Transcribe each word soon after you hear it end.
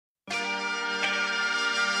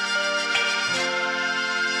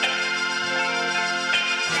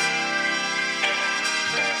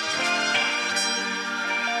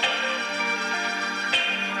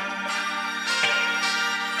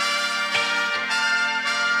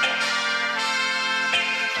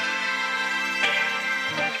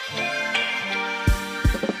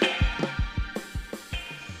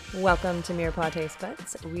Welcome to Mirepoix Taste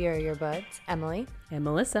Buds. We are your buds, Emily and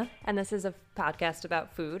Melissa. And this is a podcast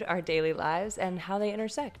about food, our daily lives, and how they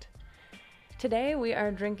intersect. Today we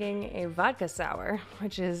are drinking a vodka sour,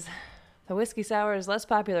 which is the whiskey sour's less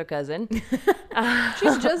popular cousin.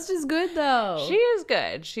 She's just as good, though. She is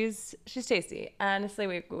good. She's tasty. Honestly,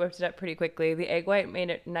 we whipped it up pretty quickly. The egg white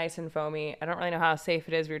made it nice and foamy. I don't really know how safe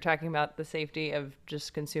it is. We were talking about the safety of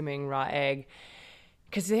just consuming raw egg.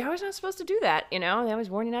 Because they always not supposed to do that, you know? They always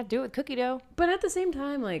warn you not to do it with cookie dough. But at the same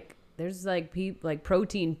time, like, there's like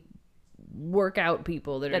protein workout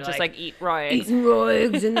people that are just like eat raw eggs. Eating raw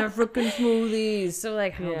eggs in their freaking smoothies. So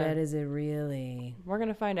like, how bad is it really? We're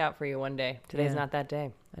gonna find out for you one day. Today's not that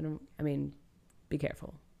day. I mean, be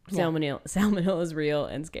careful. Salmonella is real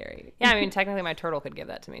and scary. Yeah, I mean, technically my turtle could give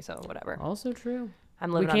that to me, so whatever. Also true.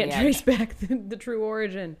 I'm living on the edge. We can't trace back the true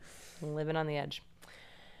origin. I'm living on the edge.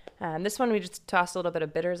 This one we just tossed a little bit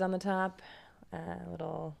of bitters on the top, a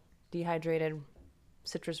little dehydrated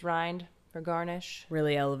citrus rind for garnish.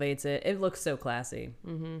 Really elevates it. It looks so classy.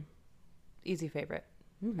 Mm-hmm. Easy favorite.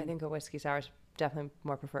 Mm-hmm. I think a whiskey sour is definitely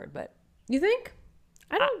more preferred, but you think?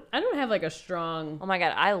 I don't have like a strong. Oh my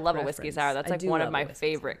god, I love preference. A whiskey sour. That's like one of my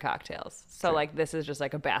favorite cocktails. So true. Like this is just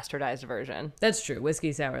like a bastardized version. That's true.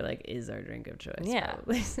 Whiskey sour like is our drink of choice. Yeah,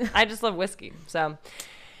 I just love whiskey. So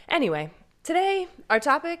anyway. Today, our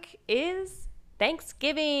topic is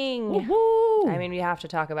Thanksgiving. Woo-hoo! I mean, we have to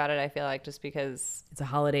talk about it, I feel like, just because... It's a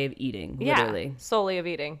holiday of eating, literally. Yeah, solely of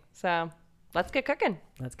eating. So, let's get cooking.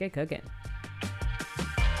 Let's get cooking.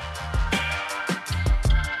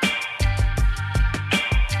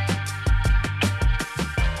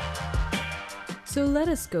 So let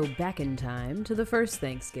us go back in time to the first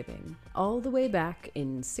Thanksgiving, all the way back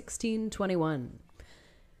in 1621.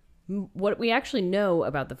 What we actually know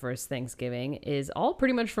about the first Thanksgiving is all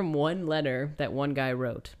pretty much from one letter that one guy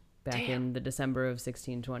wrote back in the December of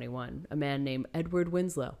 1621, a man named Edward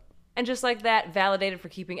Winslow. And just like that, validated for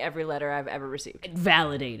keeping every letter I've ever received.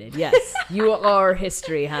 Validated, yes. You are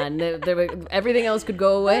history, hon. Everything else could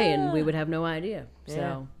go away and we would have no idea.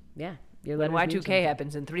 So, yeah. Your letters Y2K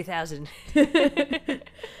happens in 3000.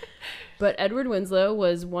 But Edward Winslow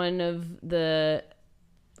was one of the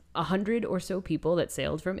 100 or so people that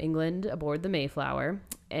sailed from England aboard the Mayflower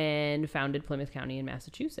and founded Plymouth County in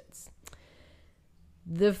Massachusetts.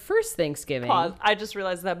 The first Thanksgiving... Pause. I just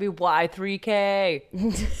realized that'd be Y3K.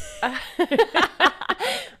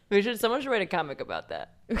 Someone should write a comic about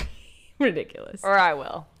that. Ridiculous. Or I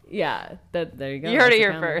will. Yeah. There you go. You heard it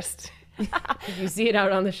here first. If you see it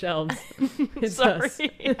out on the shelves, it's sorry. us.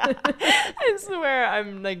 Yeah. I swear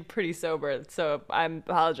I'm like pretty sober, so I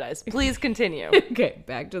apologize. Please continue. Okay,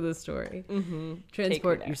 back to the story. Mm-hmm.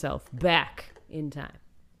 Transport yourself back in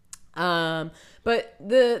time. But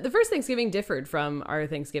the first Thanksgiving differed from our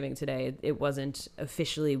Thanksgiving today. It wasn't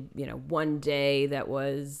officially, one day that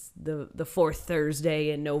was the fourth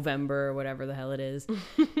Thursday in November or whatever the hell it is.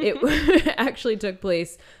 It actually took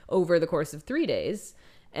place over the course of 3 days.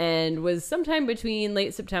 And was sometime between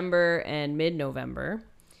late September and mid-November.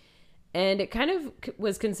 And it kind of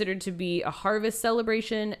was considered to be a harvest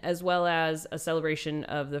celebration as well as a celebration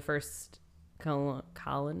of the first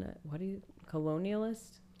colonist? What's the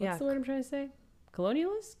word I'm trying to say?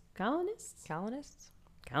 Colonialist? Colonists? Colonists?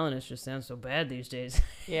 Colonists just sound so bad these days.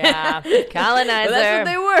 Yeah, colonizer. But that's what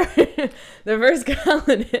they were. The first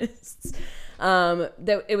colonists.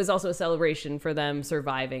 It was also a celebration for them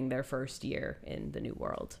surviving their first year in the New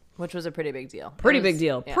World. Which was a pretty big deal. Big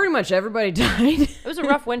deal. Yeah. Pretty much everybody died. It was a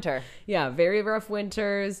rough winter. Yeah, very rough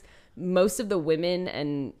winters. Most of the women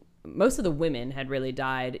had really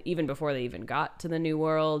died even before they even got to the New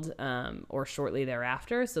World, or shortly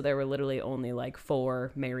thereafter. So there were literally only like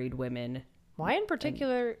 4 married women. Why in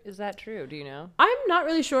particular is that true? Do you know? I'm not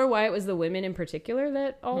really sure why it was the women in particular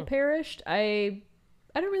that all perished. I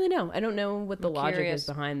don't really know. I don't know what the logic is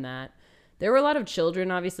behind that. There were a lot of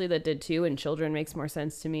children, obviously, that did too, and children makes more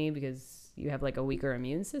sense to me because you have like a weaker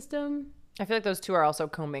immune system. I feel like those two are also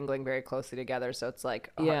commingling very closely together, so it's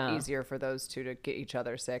like easier for those two to get each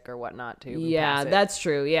other sick or whatnot too. Yeah, that's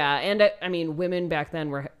true. Yeah, and I mean, women back then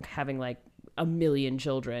were having like 1 million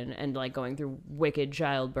children and like going through wicked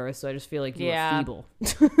childbirth, so I just feel like you were feeble.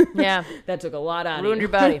 Yeah. That took a lot out of you. Ruined your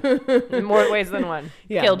body in more ways than one.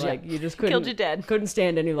 Yeah, killed like, you. You just killed you dead. Couldn't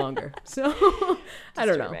stand any longer. So I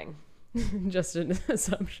don't know. Just an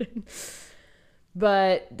assumption.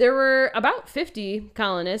 But there were about 50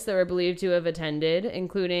 colonists that were believed to have attended,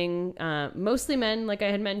 including mostly men, like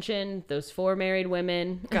I had mentioned, those 4 married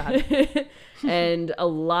women. God. And a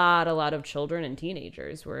lot of children and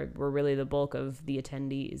teenagers were really the bulk of the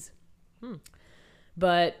attendees.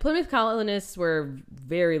 But Plymouth colonists were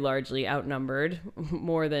very largely outnumbered,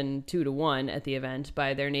 more than 2-1 at the event,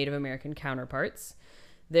 by their Native American counterparts.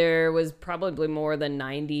 There was probably more than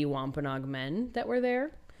 90 Wampanoag men that were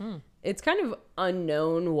there. It's kind of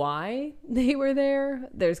unknown why they were there.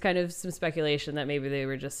 There's kind of some speculation that maybe they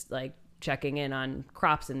were just like checking in on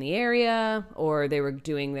crops in the area, or they were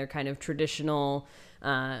doing their kind of traditional,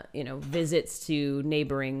 visits to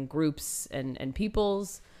neighboring groups and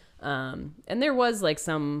peoples. And there was like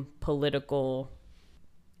some political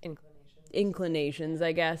inclinations,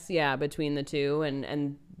 I guess, between the two.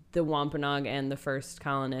 And the Wampanoag and the first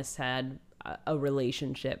colonists had a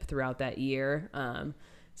relationship throughout that year.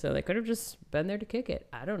 So they could have just been there to kick it.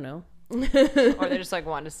 I don't know. Or they just like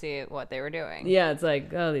wanted to see what they were doing. Yeah, it's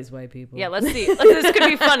like, oh, these white people. Yeah, let's see. This could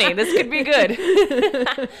be funny. This could be good.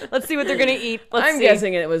 Let's see what they're gonna eat. I'm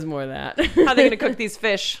guessing it was more that. How they're gonna cook these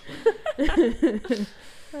fish.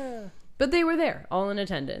 But they were there, all in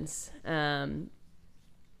attendance.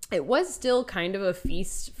 It was still kind of a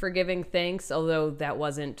feast for giving thanks, although that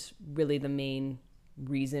wasn't really the main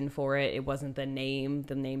reason for it. It wasn't the name.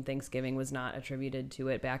 The name Thanksgiving was not attributed to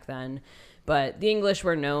it back then. But the English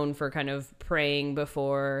were known for kind of praying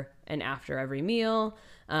before and after every meal,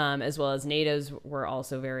 as well as natives were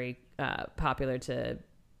also very popular to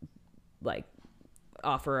like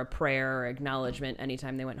offer a prayer or acknowledgement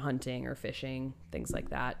anytime they went hunting or fishing, things like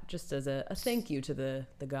that, just as a thank you to the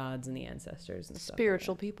gods and the ancestors and stuff.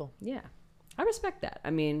 Spiritual people. Yeah. I respect that. I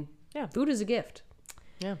mean, yeah, food is a gift.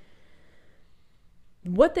 Yeah.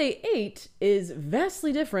 What they ate is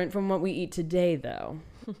vastly different from what we eat today, though.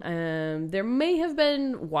 There may have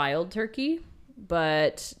been wild turkey,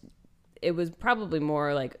 but it was probably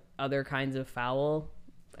more like other kinds of fowl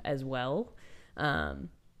as well.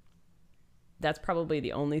 That's probably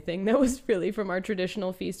the only thing that was really from our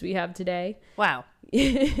traditional feast we have today. Wow.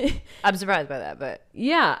 I'm surprised by that, but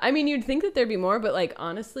yeah, I mean, you'd think that there'd be more, but like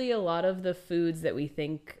honestly, a lot of the foods that we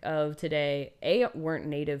think of today, weren't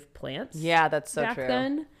native plants. Yeah, that's so back true.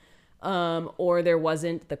 then, or there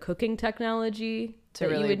wasn't the cooking technology to that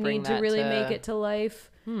really you would bring need to that really to... make it to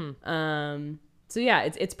life. So yeah,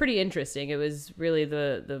 it's pretty interesting. It was really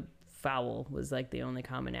the fowl was like the only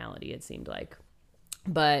commonality, it seemed like.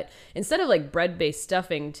 But instead of like bread-based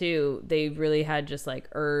stuffing too, they really had just like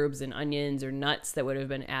herbs and onions or nuts that would have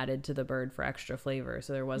been added to the bird for extra flavor.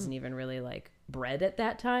 So there wasn't even really like bread at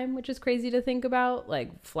that time, which is crazy to think about.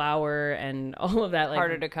 Like flour and all of that, like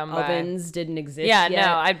harder to come ovens didn't exist yet.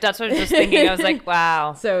 No, that's what I was just thinking. I was like,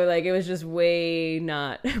 wow. So like it was just way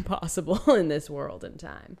not possible in this world and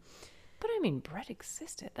time. But I mean, bread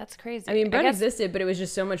existed. That's crazy. I mean, bread existed, but it was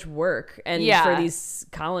just so much work. And for these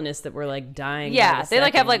colonists that were like dying. Yeah, they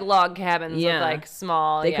like have like log cabins with like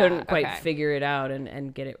small. They couldn't quite figure it out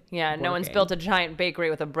and get it. Yeah, working. No one's built a giant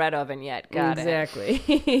bakery with a bread oven yet. Got it.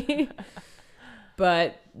 Exactly.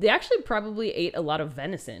 But they actually probably ate a lot of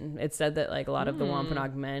venison. It said that like a lot of the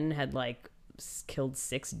Wampanoag men had like killed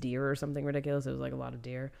 6 deer or something ridiculous. It was like a lot of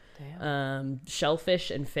deer.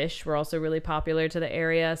 Shellfish and fish were also really popular to the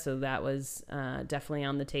area, so that was definitely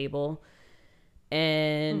on the table.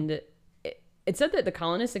 And it said that the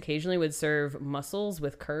colonists occasionally would serve mussels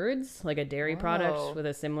with curds, like a dairy product with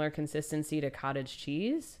a similar consistency to cottage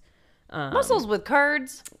cheese. Mussels with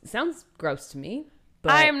curds? Sounds gross to me.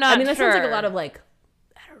 But I'm not that sure. sounds like a lot of like,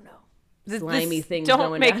 I don't know, slimy things don't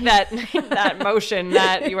going make down. that motion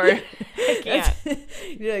that you are. I can't.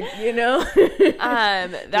 You know,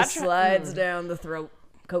 that slides down the throat,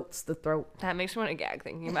 coats the throat. That makes me want to gag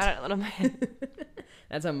thinking about it a little bit.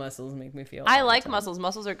 That's how mussels make me feel. I like mussels.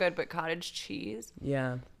 Mussels are good, but cottage cheese.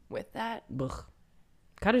 Yeah. With that. Ugh.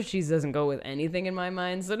 Cottage cheese doesn't go with anything in my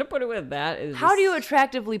mind, so to put it with that is how do you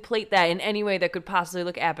attractively plate that in any way that could possibly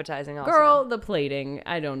look appetizing? Also, girl, the plating.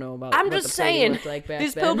 I don't know about. I'm just saying. Like back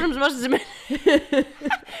these then. pilgrims must have been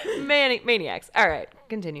maniacs. All right,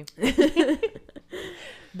 continue.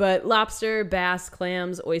 But lobster, bass,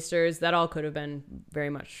 clams, oysters, that all could have been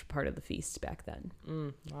very much part of the feast back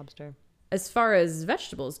then. Lobster. As far as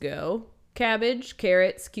vegetables go, cabbage,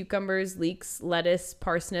 carrots, cucumbers, leeks, lettuce,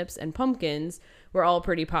 parsnips, and pumpkins were all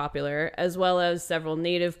pretty popular, as well as several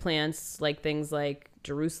native plants like things like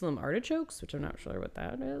Jerusalem artichokes, which I'm not sure what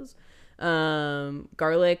that is.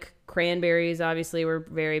 Garlic, cranberries obviously were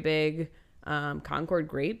very big. Concord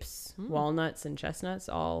grapes, walnuts, and chestnuts,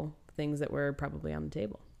 all things that were probably on the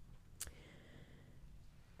table.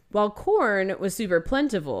 While corn was super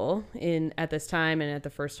plentiful at this time and at the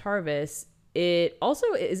first harvest, it also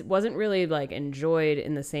wasn't really like enjoyed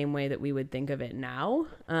in the same way that we would think of it now.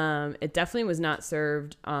 It definitely was not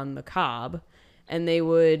served on the cob, and they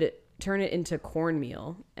would turn it into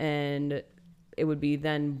cornmeal, and it would be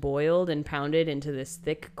then boiled and pounded into this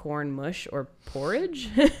thick corn mush or porridge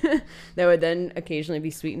that would then occasionally be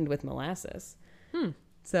sweetened with molasses.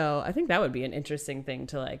 So I think that would be an interesting thing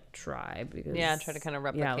to like try because try to kind of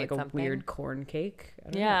replicate like something. a weird corn cake. I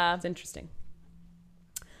don't Yeah. know. It's interesting.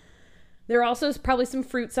 There are also probably some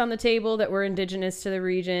fruits on the table that were indigenous to the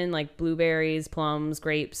region, like blueberries, plums,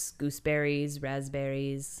 grapes, gooseberries,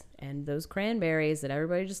 raspberries, and those cranberries that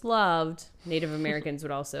everybody just loved. Native Americans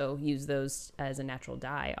would also use those as a natural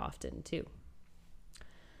dye often, too.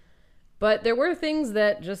 But there were things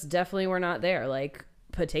that just definitely were not there, like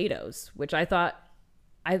potatoes, which I thought,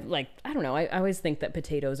 I don't know, I always think that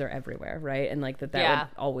potatoes are everywhere, right? And like that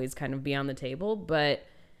would always kind of be on the table, but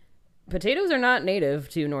potatoes are not native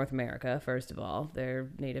to North America, first of all. They're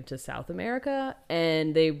native to South America,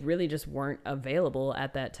 and they really just weren't available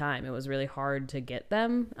at that time. It was really hard to get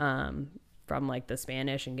them from like the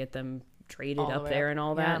Spanish and get them traded up there and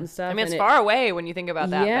all that and stuff. I mean, it's and far away when you think about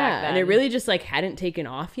that back then. And it really just like hadn't taken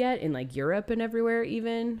off yet in like Europe and everywhere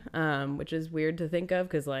even, which is weird to think of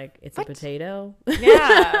because like it's a potato.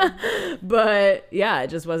 Yeah. But yeah, it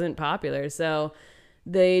just wasn't popular. So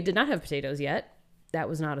they did not have potatoes yet. That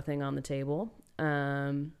was not a thing on the table.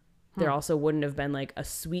 There also wouldn't have been like a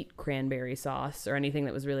sweet cranberry sauce or anything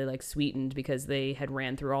that was really like sweetened because they had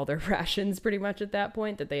ran through all their rations pretty much at that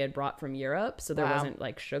point that they had brought from Europe. So there wasn't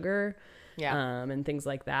like sugar and things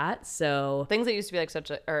like that. So things that used to be like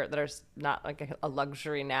or that are not like a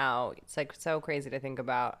luxury now. It's like so crazy to think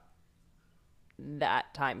about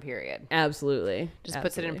that time period. Absolutely. Just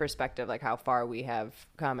puts it in perspective, like how far we have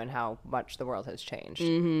come and how much the world has changed.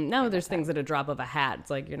 Now there's things at a drop of a hat. It's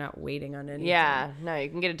like you're not waiting on anything. Yeah. No, you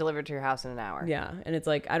can get it delivered to your house in an hour. Yeah. And it's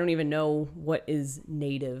like, I don't even know what is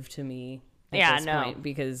native to me at this point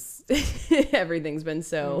because everything's been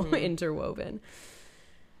so interwoven.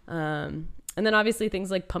 And then obviously things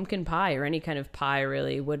like pumpkin pie or any kind of pie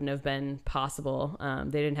really wouldn't have been possible.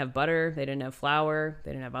 They didn't have butter. They didn't have flour.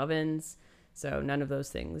 They didn't have ovens. So none of those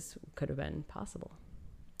things could have been possible.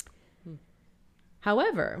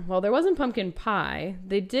 However, while there wasn't pumpkin pie,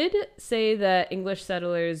 they did say that English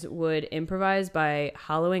settlers would improvise by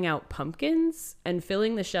hollowing out pumpkins and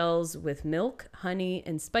filling the shells with milk, honey,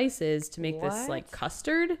 and spices to make this like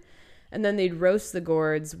custard. And then they'd roast the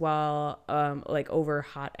gourds while like over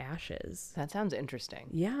hot ashes. That sounds interesting.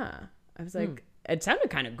 Yeah. I was like, it sounded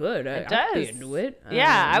kind of good. It does. I'd be into it.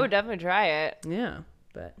 Yeah, I would definitely try it. Yeah,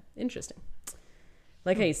 but interesting.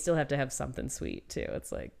 Like how you still have to have something sweet too.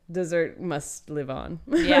 It's like dessert must live on.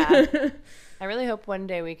 Yeah. I really hope one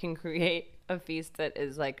day we can create a feast that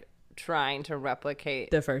is like trying to replicate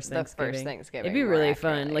the first Thanksgiving. It'd be really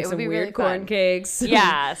fun. Like some weird really corn cakes.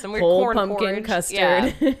 Yeah, some weird whole corn pumpkin porridge.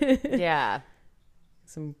 custard. Yeah.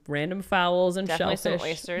 Some random fowls and definitely shellfish. Some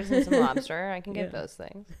oysters and some lobster. I can get those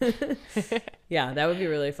things. Yeah, that would be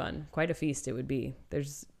really fun. Quite a feast it would be.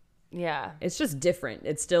 Yeah. It's just different.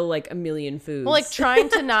 It's still like a million foods. Well, like trying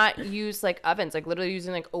to not use like ovens, like literally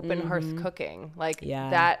using like open hearth cooking. Like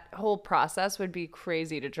that whole process would be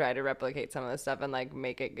crazy to try to replicate some of this stuff and like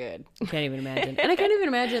make it good. I can't even imagine. And I can't even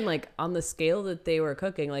imagine like on the scale that they were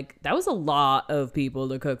cooking, like that was a lot of people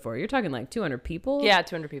to cook for. You're talking like 200 people? Yeah,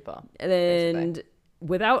 200 people. And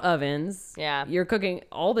without ovens, yeah, you're cooking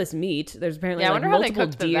all this meat. There's apparently like I wonder how multiple they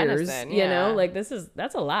cooked deers. The venison. You know, like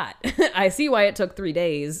that's a lot. I see why it took 3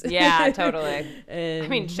 days. Yeah, totally. And, I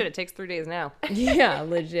mean, shit, it takes 3 days now. Yeah,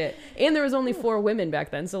 legit. And there was only 4 women back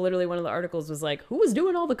then, so literally one of the articles was like, "Who was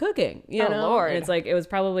doing all the cooking?" You know, Lord. And it's like it was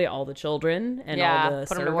probably all the children and all the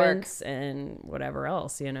put 'em to work. servants and whatever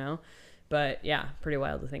else, you know. But yeah, pretty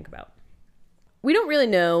wild to think about. We don't really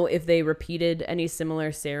know if they repeated any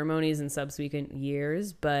similar ceremonies in subsequent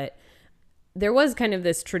years, but there was kind of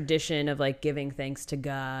this tradition of like giving thanks to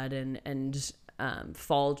God and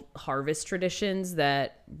fall harvest traditions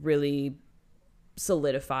that really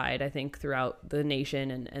solidified, I think, throughout the nation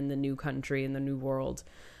and the new country and the new world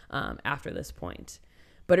after this point.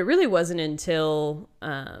 But it really wasn't until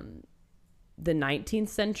the 19th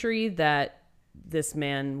century that this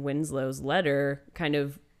man Winslow's letter kind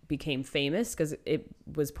of became famous because it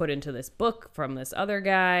was put into this book from this other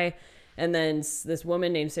guy. And then this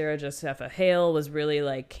woman named Sarah Josepha Hale was really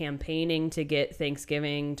like campaigning to get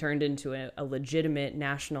Thanksgiving turned into a legitimate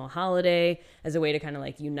national holiday as a way to kind of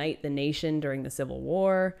like unite the nation during the Civil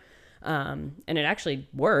War. And it actually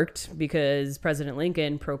worked because President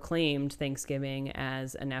Lincoln proclaimed Thanksgiving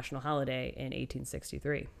as a national holiday in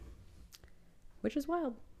 1863, which is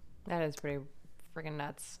wild. That is pretty freaking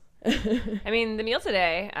nuts. I mean, the meal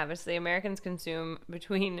today, obviously, Americans consume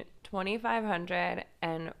between 2,500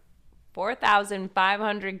 and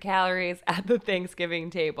 4,500 calories at the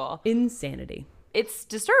Thanksgiving table. Insanity. It's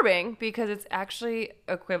disturbing because it's actually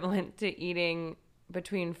equivalent to eating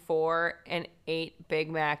between 4 and 8 Big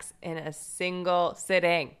Macs in a single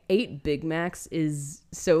sitting. 8 Big Macs is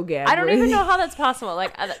so gag I don't even know how that's possible.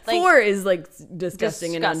 Like 4 is like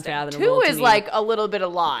disgusting and unfathomable. 2 is like a little bit a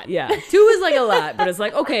lot. Yeah, 2 is like a lot, but it's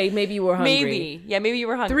like, okay, maybe you were hungry. Maybe you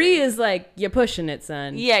were hungry. 3 is like, you're pushing it,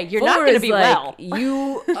 son. Yeah, you're 4 not going to be like,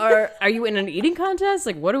 well. Are you in an eating contest?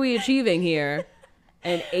 Like, what are we achieving here?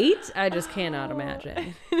 And 8, I just cannot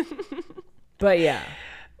imagine. But yeah.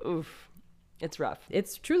 Oof. It's rough.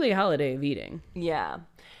 It's truly a holiday of eating. Yeah.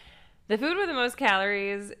 The food with the most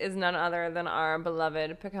calories is none other than our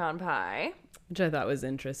beloved pecan pie. Which I thought was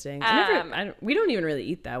interesting. We don't even really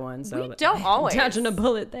eat that one. So we don't always. Dodging a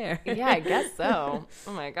bullet there. Yeah, I guess so.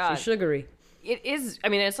 Oh my God. It's sugary. It is. I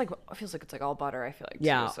mean, it's like, it feels like it's like all butter, I feel like.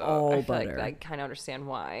 Yeah, too, so all I feel butter. like I kind of understand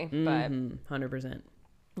why. But 100%.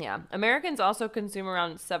 yeah. Americans also consume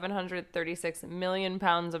around 736 million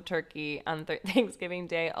pounds of turkey on Thanksgiving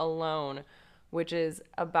Day alone, which is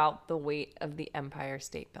about the weight of the Empire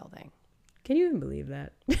State Building. Can you even believe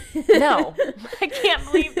that? No, I can't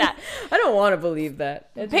believe that. I don't want to believe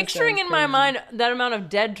that. Picturing in my mind that amount of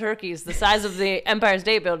dead turkeys the size of the Empire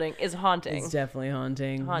State Building is haunting. It's definitely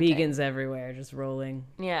haunting. Vegans everywhere just rolling.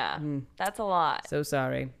 Yeah, that's a lot. So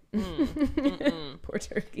sorry. Poor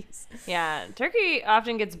turkeys. Yeah, turkey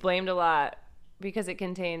often gets blamed a lot because it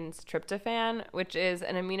contains tryptophan, which is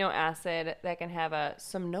an amino acid that can have a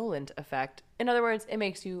somnolent effect. In other words, it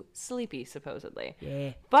makes you sleepy, supposedly.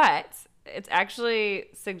 Yeah. But it's actually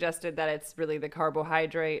suggested that it's really the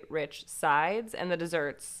carbohydrate-rich sides and the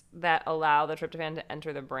desserts that allow the tryptophan to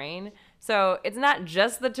enter the brain. So it's not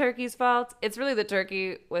just the turkey's fault. It's really the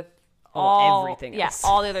turkey with everything else. Yeah,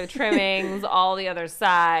 all the other trimmings, all the other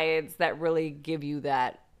sides that really give you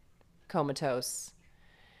that comatose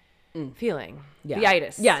feeling. Yeah. The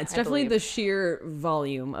itis. Yeah, it's definitely the sheer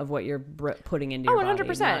volume of what you're putting into your body.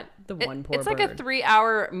 100%. Not the one poor It's like bird. a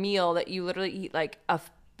 3-hour meal that you literally eat like a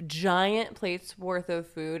giant plate's worth of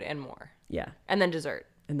food and more. Yeah. And then dessert.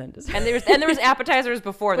 And then dessert. And there was appetizers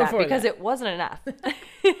before that because it wasn't enough.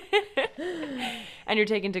 And you're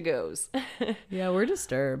taking to-goes. Yeah, we're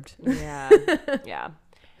disturbed. Yeah. Yeah.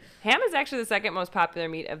 Ham is actually the second most popular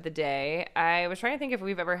meat of the day. I was trying to think if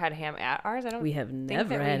we've ever had ham at ours. We have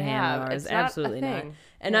never had ham at ours. It's Absolutely not.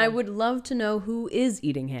 And I would love to know who is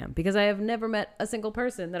eating ham, because I have never met a single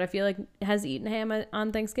person that I feel like has eaten ham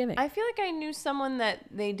on Thanksgiving. I feel like I knew someone that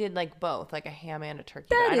they did like both, like a ham and a turkey.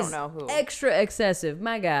 But I don't know who. Extra excessive.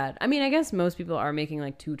 My God. I mean, I guess most people are making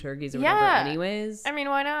like 2 turkeys or whatever anyways. I mean,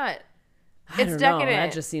 why not? I don't know.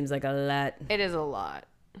 That just seems like a lot. It is a lot.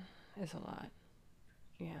 It's a lot.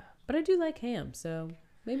 Yeah. But I do like ham, so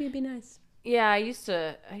maybe it'd be nice. Yeah, I used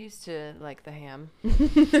to like the ham.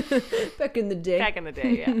 Back in the day.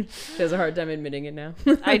 Yeah. She has a hard time admitting it now.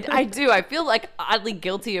 I do. I feel like oddly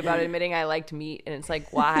guilty about admitting I liked meat, and it's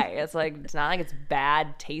like, why? It's like, it's not like it's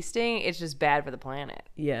bad tasting. It's just bad for the planet.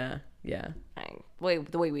 Yeah. Yeah.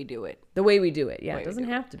 The way we do it. The way we do it. Yeah. It doesn't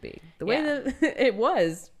have to be. The way that it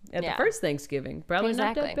was at the first Thanksgiving. Probably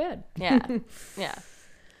not that bad. Yeah. Yeah.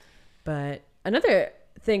 But another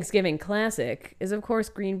Thanksgiving classic is, of course,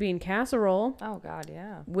 green bean casserole. Oh, God,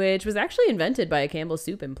 yeah. Which was actually invented by a Campbell's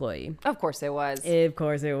Soup employee. Of course it was. Of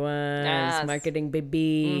course it was. Yes. Marketing,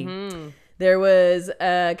 baby. Mm-hmm. There was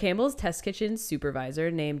a Campbell's test kitchen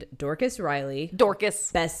supervisor named Dorcas Riley.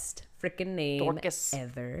 Dorcas. Best freaking name Dorcas.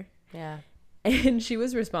 ever. Yeah. And she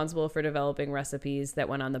was responsible for developing recipes that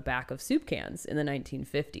went on the back of soup cans in the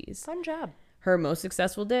 1950s. Fun job. Her most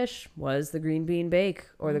successful dish was the green bean bake,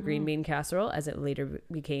 or the green bean casserole, as it later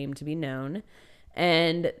became to be known.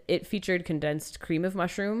 And it featured condensed cream of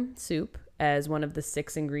mushroom soup as one of the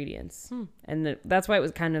 6 ingredients. And that's why it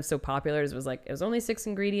was kind of so popular. It was only 6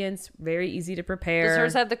 ingredients, very easy to prepare. Does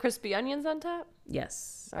hers have the crispy onions on top?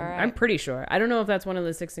 Yes. All right. I'm pretty sure. I don't know if that's one of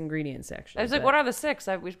the 6 ingredients, actually. I was like, what are the 6?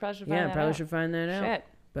 We probably should find that out. Yeah, probably should find that out. Shit.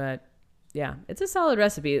 But yeah, it's a solid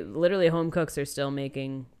recipe. Literally, home cooks are still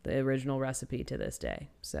making the original recipe to this day.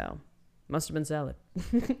 So, must have been solid.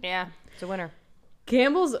 Yeah, it's a winner.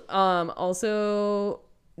 Campbell's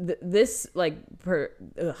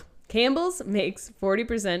Campbell's makes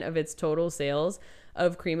 40% of its total sales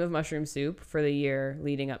of cream of mushroom soup for the year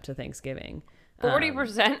leading up to Thanksgiving.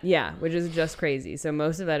 40%? Yeah, which is just crazy. So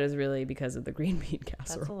most of that is really because of the green bean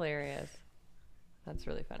casserole. That's hilarious. That's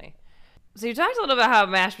really funny. So you talked a little about how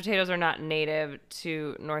mashed potatoes are not native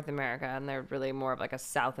to North America, and they're really more of like a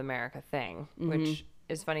South America thing, which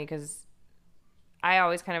is funny because I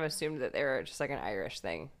always kind of assumed that they were just like an Irish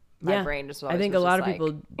thing. my brain just always I think a was lot just of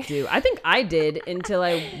people do. I think I did until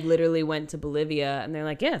I literally went to Bolivia and they're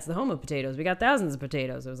like, yeah, it's the home of potatoes. We got thousands of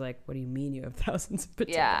potatoes. I was like, what do you mean you have thousands of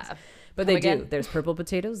potatoes? Yeah. But they do. There's purple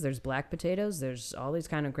potatoes. There's black potatoes. There's all these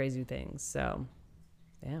kind of crazy things. So,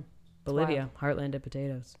 yeah. Bolivia, heartland of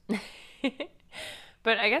potatoes.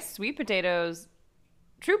 But I guess sweet potatoes,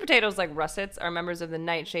 true potatoes like russets, are members of the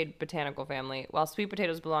nightshade botanical family, while sweet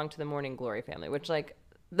potatoes belong to the morning glory family, which, like,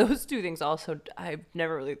 those two things also, I've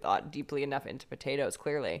never really thought deeply enough into potatoes,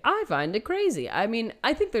 clearly. I find it crazy. I mean,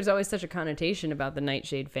 I think there's always such a connotation about the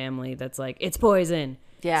nightshade family that's like, it's poison.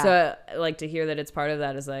 Yeah. So, like, to hear that it's part of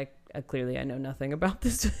that is like, clearly I know nothing about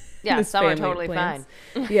this. Yeah, this some are family of totally plants.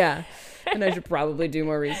 fine. Yeah. And I should probably do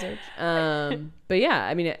more research. But yeah,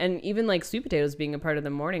 I mean, and even like sweet potatoes being a part of the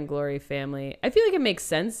morning glory family, I feel like it makes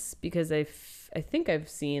sense because I think I've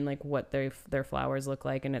seen like what their flowers look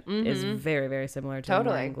like, and it is very, very similar to the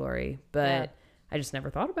morning glory. But I just never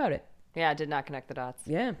thought about it. Yeah, I did not connect the dots.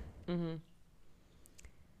 Yeah.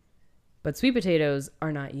 But sweet potatoes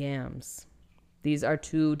are not yams. These are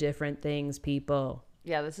two different things, people.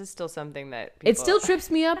 Yeah, this is still something that people... It still trips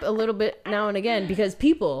me up a little bit now and again because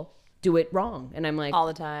people do it wrong. And I'm like... all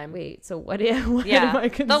the time. Wait, so what am I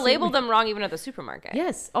consuming? They'll label them wrong even at the supermarket.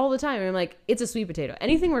 Yes, all the time. And I'm like, it's a sweet potato.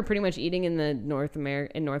 Anything we're pretty much eating in North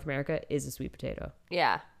America is a sweet potato.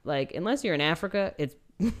 Yeah. Like, unless you're in Africa, it's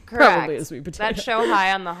Correct. probably a sweet potato. That show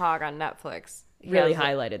High on the Hog on Netflix really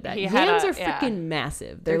highlighted that. Yams are freaking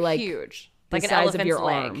massive. They're like huge. The like an size elephant's of your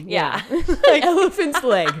leg. arm. Yeah. Like elephant's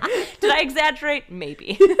leg. Did I exaggerate?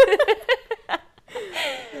 Maybe.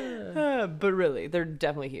 But really, they're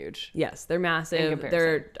definitely huge. Yes, they're massive.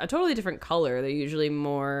 They're a totally different color. They're usually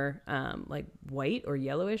more like white or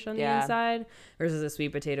yellowish on the inside, versus a sweet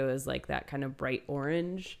potato is like that kind of bright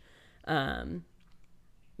orange.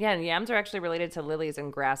 Yeah, and yams are actually related to lilies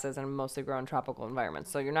and grasses and mostly grow in tropical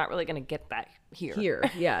environments. So you're not really going to get that here.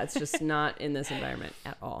 Yeah, it's just not in this environment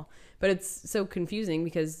at all. But it's so confusing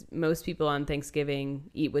because most people on Thanksgiving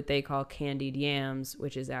eat what they call candied yams,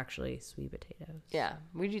 which is actually sweet potatoes. Yeah,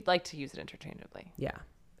 we'd like to use it interchangeably. Yeah,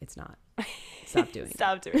 it's not. Stop doing it.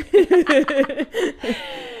 Stop doing it.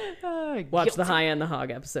 Watch the High on the Hog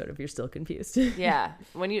episode if you're still confused. Yeah,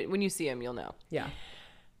 when you see him, you'll know. Yeah.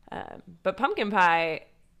 But pumpkin pie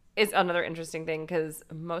is another interesting thing because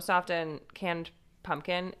most often canned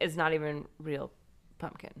pumpkin is not even real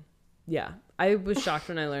pumpkin. Yeah, I was shocked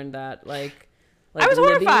when I learned that. Like I was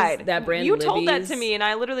horrified. That brand. You told that to me, and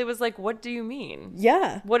I literally was like, "What do you mean?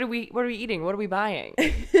 Yeah. What are we eating? What are we buying?"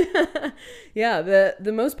 Yeah,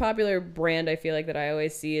 the most popular brand I feel like that I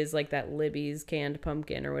always see is like that Libby's canned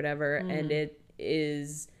pumpkin or whatever, and it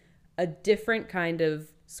is a different kind of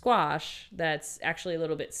squash that's actually a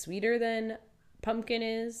little bit sweeter than pumpkin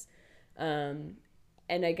is, and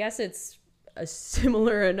I guess it's a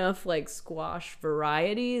similar enough like squash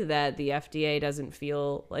variety that the FDA doesn't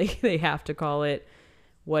feel like they have to call it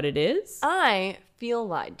what it is. I feel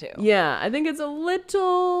lied to. Yeah, I think it's a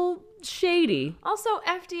little shady. Also,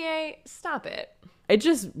 FDA, stop it. It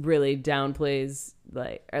just really downplays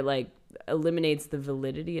like eliminates the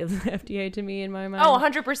validity of the FDA to me in my mind. Oh,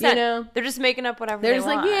 100%. You know? They're just making up whatever They're they just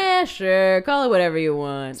want. like, yeah, sure, call it whatever you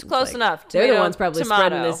want. It's close like, enough. They're Tomato, the ones probably tomato.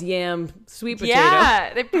 spreading this yam sweet potato.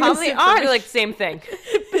 Yeah, they probably are. They're like, same thing.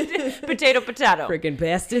 Potato. Freaking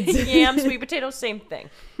bastards. Yam, sweet potato, same thing.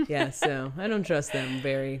 Yeah, so I don't trust them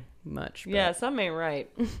very much. But. Yeah, some ain't right.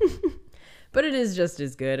 But it is just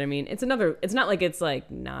as good. I mean, it's not like it's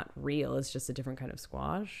like not real. It's just a different kind of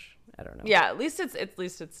squash. I don't know. Yeah, at least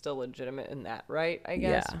it's still legitimate in that, right? I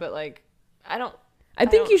guess. Yeah. But like, I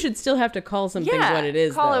think you should still have to call something what it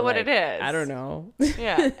is. Call though. it what like, it is. I don't know.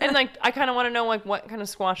 Yeah, and like I kind of want to know like what kind of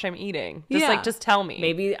squash I'm eating. Just tell me.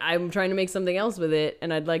 Maybe I'm trying to make something else with it,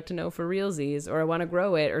 and I'd like to know for realsies, or I want to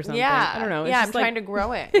grow it or something. Yeah, I don't know. It's yeah, just I'm trying to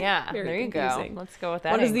grow it. Yeah, there you confusing. go. Let's go with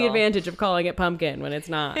that. What is the angle. advantage of calling it pumpkin when it's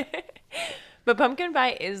not? But pumpkin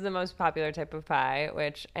pie is the most popular type of pie,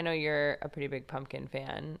 which I know you're a pretty big pumpkin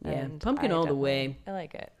fan. Yeah, and pumpkin all the way. I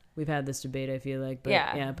like it. We've had this debate, I feel like. But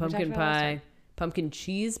Yeah, pumpkin pie. Pumpkin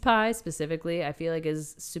cheese pie specifically, I feel like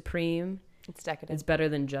is supreme. It's decadent. It's better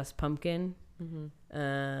than just pumpkin.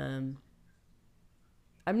 I'm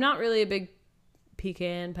not really a big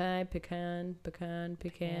pecan pie. Pecan.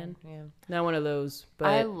 Yeah. Not one of those. But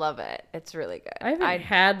I love it. It's really good. I haven't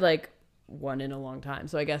had like one in a long time,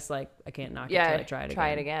 so I guess like I can't knock it till I try it again. Try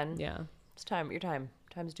it again. Yeah. It's time. Your time.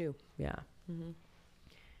 Time's due. Yeah.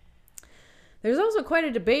 There's also quite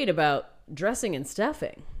a debate about dressing and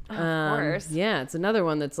stuffing. Of course. Yeah, it's another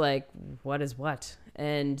one that's like, what is what?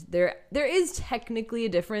 And there is technically a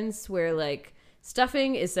difference where like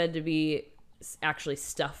stuffing is said to be actually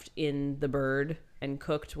stuffed in the bird and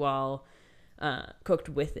cooked cooked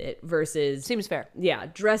with it versus Seems fair. yeah,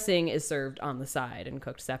 dressing is served on the side and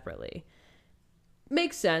cooked separately.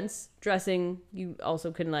 Makes sense. Dressing, you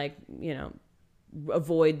also can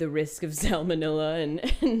avoid the risk of salmonella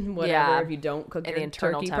and whatever if you don't cook and your the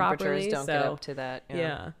internal turkey temperatures properly. don't get up to that.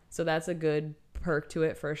 Yeah. So that's a good perk to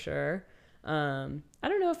it for sure. I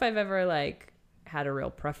don't know if I've ever had a real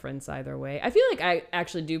preference either way. I feel like I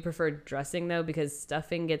actually do prefer dressing though, because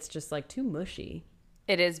stuffing gets just too mushy.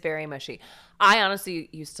 It is very mushy. I honestly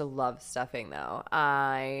used to love stuffing though.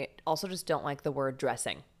 I also just don't like the word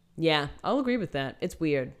dressing. Yeah, I'll agree with that. It's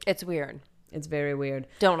weird. It's weird. It's very weird.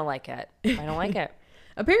 Don't like it. I don't like it.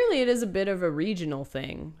 Apparently it is a bit of a regional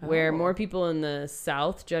thing where Oh. more people in the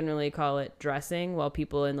South generally call it dressing, while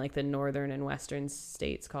people in the northern and western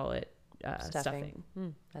states call it stuffing.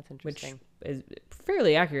 That's Which interesting. is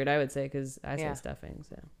fairly accurate, I would say, because I say Yeah. stuffing.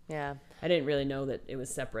 So Yeah, I didn't really know that it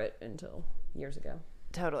was separate until years ago.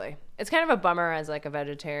 totally. It's kind of a bummer as a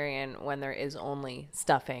vegetarian when there is only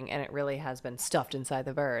stuffing and it really has been stuffed inside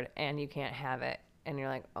the bird and you can't have it. And you're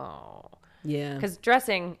like, oh. Yeah. Because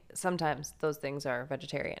dressing, sometimes those things are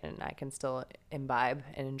vegetarian and I can still imbibe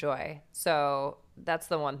and enjoy. So that's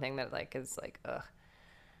the one thing that is ugh.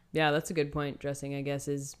 Yeah, that's a good point. Dressing, I guess,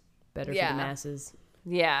 is better for Yeah. the masses.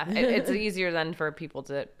 Yeah, it's easier than for people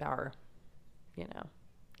that are,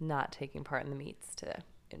 not taking part in the meats to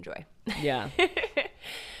enjoy. Yeah.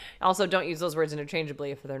 Also, don't use those words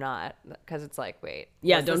interchangeably if they're not, because it's wait.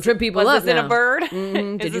 Yeah, was don't this- trip people was up this in now. a bird?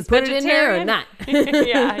 Mhm. Is Did you this put it in there or vegetarian? not?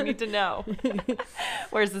 Yeah, I need to know.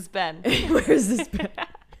 Where's this been? Where's this been?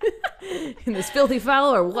 In this filthy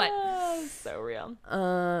fowl or what? Oh, so real.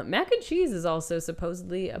 Mac and cheese is also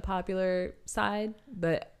supposedly a popular side,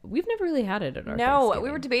 but we've never really had it at our No, we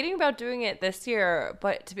Thanksgiving. were debating about doing it this year,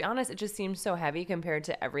 but to be honest, it just seems so heavy compared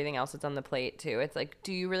to everything else that's on the plate too. It's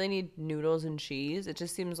do you really need noodles and cheese? It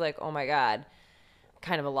just seems oh my God,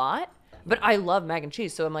 kind of a lot. But I love mac and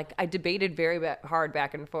cheese, so I'm I debated very hard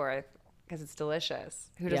back and forth because it's delicious.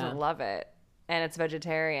 Who doesn't Yeah. love it? And it's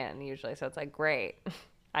vegetarian usually, so it's great.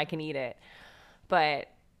 I can eat it. But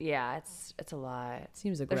yeah, it's a lot.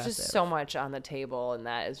 Seems There's aggressive. just so much on the table, and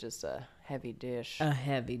that is just a heavy dish. A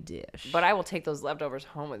heavy dish. But I will take those leftovers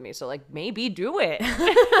home with me. So maybe do it.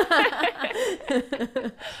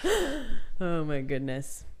 Oh my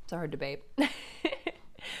goodness. It's a hard debate.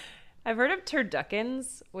 I've heard of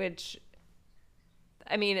turduckens, which,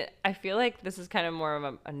 I mean, I feel like this is kind of more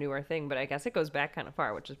of a newer thing, but I guess it goes back kind of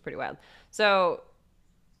far, which is pretty wild. So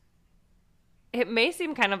it may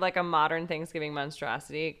seem kind of like a modern Thanksgiving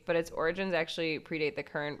monstrosity, but its origins actually predate the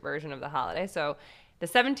current version of the holiday. So the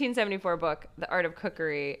 1774 book, The Art of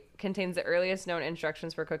Cookery, contains the earliest known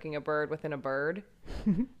instructions for cooking a bird within a bird.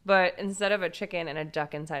 But instead of a chicken and a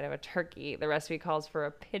duck inside of a turkey, the recipe calls for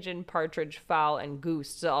a pigeon, partridge, fowl, and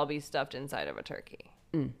goose to all be stuffed inside of a turkey.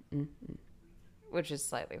 Which is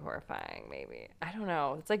slightly horrifying, maybe. I don't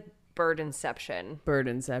know. It's bird inception. Bird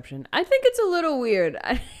inception. I think it's a little weird.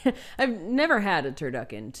 I've never had a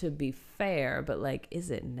turducken, to be fair, but is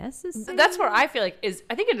it necessary? That's where I feel I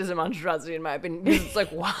think it is a monstrosity in my opinion. Because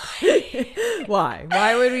it's why? Why?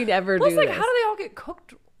 Why would we ever Plus, do this? how do they all get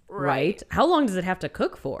cooked right? How long does it have to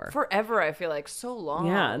cook for? Forever, I feel so long.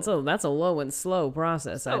 Yeah, that's a low and slow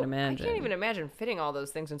process, So, I'd imagine. I can't even imagine fitting all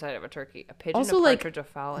those things inside of a turkey. A pigeon, Also, a partridge, a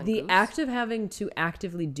fowl, and the goose. act of having to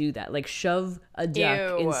actively do that, shove a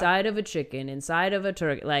duck Ew. inside of a chicken, inside of a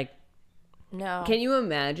turkey, No. can you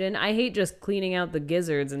imagine? I hate just cleaning out the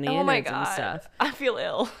gizzards and the Oh my innards God. and stuff. I feel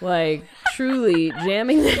ill. Truly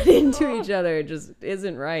jamming that into each other just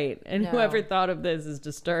isn't right. And No. whoever thought of this is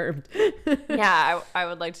disturbed. Yeah, I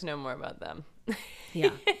would like to know more about them. Yeah.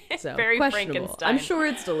 So Very questionable. Frankenstein. I'm sure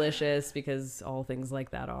it's delicious because all things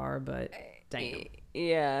like that are, but damn.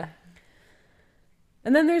 Yeah.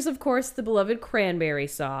 And then there's, of course, the beloved cranberry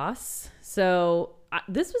sauce. So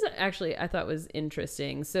this was actually, I thought was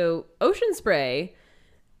interesting. So Ocean Spray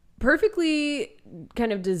perfectly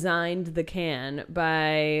kind of designed the can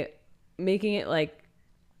by making it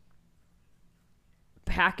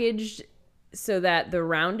packaged so that the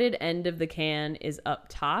rounded end of the can is up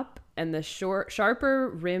top and the sharper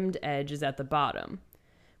rimmed edge is at the bottom,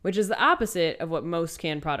 which is the opposite of what most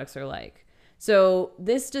canned products are like. So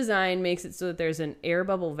this design makes it so that there's an air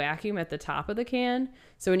bubble vacuum at the top of the can.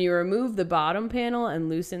 So when you remove the bottom panel and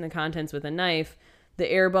loosen the contents with a knife, the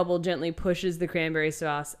air bubble gently pushes the cranberry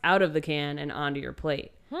sauce out of the can and onto your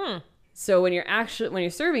plate. So when you're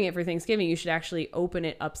serving it for Thanksgiving, you should actually open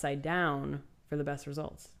it upside down for the best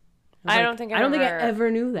results. I don't think I ever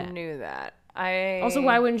knew that. Knew that. Also,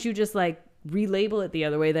 why wouldn't you just relabel it the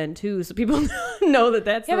other way then too, so people know that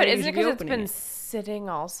that's Yeah, the but way you isn't should it be because it's opening been it. sitting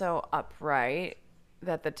also upright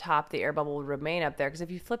that the top, the air bubble would remain up there? Because if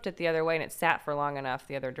you flipped it the other way and it sat for long enough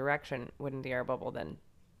the other direction, wouldn't the air bubble then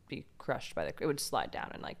be crushed by it would slide down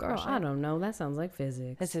and like Girl, crush I it? don't know. That sounds like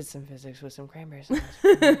physics. This is some physics with some cranberries.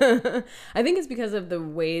 I think it's because of the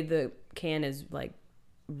way the can is like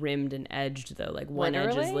rimmed and edged though. Like one edge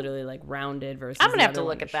is Literally? literally like rounded versus I'm gonna the have other to one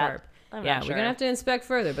look is at that. sharp. I'm Yeah, not we're sure. gonna have to inspect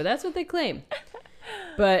further, but that's what they claim.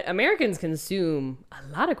 But Americans consume a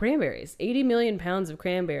lot of cranberries, 80 million pounds of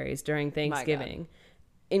cranberries during Thanksgiving,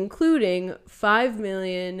 including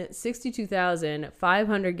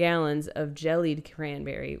 5,062,500 gallons of jellied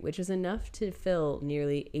cranberry, which is enough to fill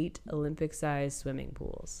nearly 8 Olympic-sized swimming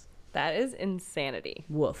pools. That is insanity.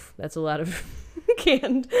 Woof. That's a lot of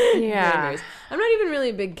canned cranberries. I'm not even really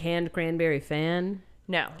a big canned cranberry fan.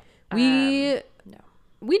 No. We No.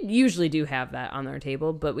 we usually do have that on our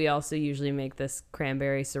table, but we also usually make this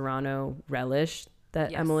cranberry serrano relish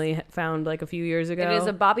that Yes. Emily found like a few years ago. It is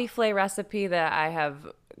a Bobby Flay recipe that I have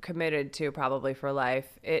committed to probably for life.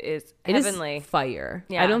 It is It is heavenly. fire.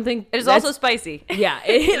 Yeah. I don't think It is that's- also spicy. Yeah,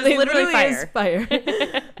 It is literally is fire.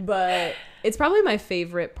 But it's probably my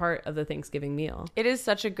favorite part of the Thanksgiving meal. It is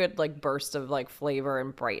such a good like burst of like flavor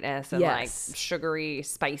and brightness and Yes. like sugary,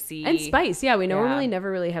 spicy. And spice. Yeah, we normally Yeah. never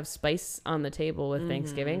really have spice on the table with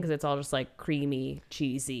Thanksgiving because it's all just like creamy,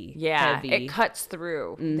 cheesy, Yeah, heavy. it cuts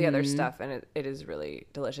through the other stuff and it is really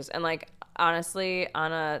delicious. And like honestly,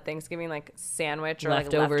 on a Thanksgiving like sandwich or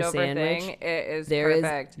Leftover like leftover sandwich, thing, it is There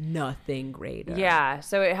perfect. is nothing greater. Yeah,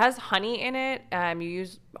 so it has honey in it. You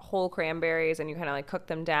use whole cranberries and you kind of like cook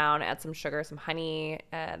them down, add some sugar, some honey.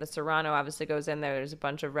 The serrano obviously goes in there. There's a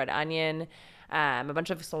bunch of red onion. A bunch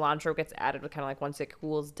of cilantro gets added with kind of like once it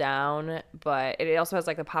cools down. But it also has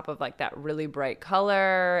like the pop of like that really bright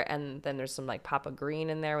color. And then there's some like pop of green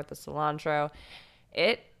in there with the cilantro.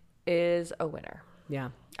 It is a winner. Yeah.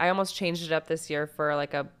 I almost changed it up this year for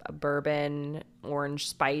like a bourbon orange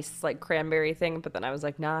spice like cranberry thing, but then I was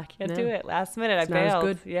like, nah, I can't do it. Last minute, I not as bailed.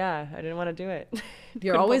 good. Yeah, I didn't want to do it.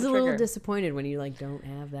 You're Couldn't always pull a the little trigger. disappointed when you like don't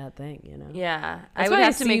have that thing, you know? Yeah, That's would why I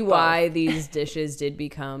have to see make why both. these dishes did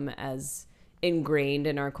become as ingrained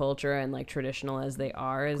in our culture and like traditional as they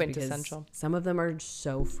are, is because Quintessential. some of them are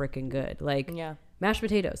so freaking good. Like Yeah. mashed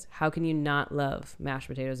potatoes. How can you not love mashed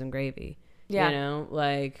potatoes and gravy? Yeah. You know,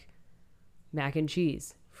 like mac and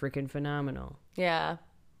cheese, freaking phenomenal. Yeah.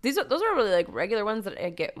 Those are really like regular ones that I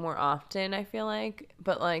get more often, I feel like.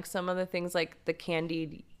 But like some of the things like the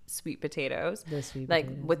candied sweet potatoes, The sweet like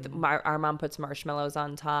potatoes, with our mom puts marshmallows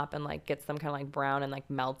on top and like gets them kind of like brown and like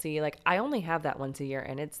melty. Like I only have that once a year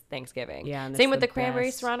and it's Thanksgiving. Yeah, and Same it's with the the cranberry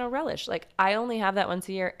best. serrano relish. Like I only have that once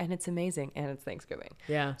a year and it's amazing and it's Thanksgiving.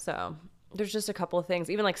 Yeah. So there's just a couple of things,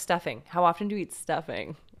 even like stuffing. How often do you eat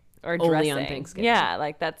stuffing or Only dressing? on Thanksgiving. Yeah,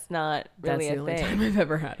 like that's not really That's the a only thing. time I've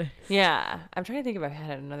ever had it. Yeah, I'm trying to think if I've had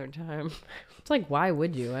it another time. It's like, why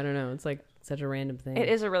would you? I don't know. It's like such a random thing. It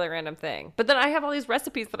is a really random thing. But then I have all these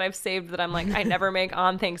recipes that I've saved that I'm like, I never make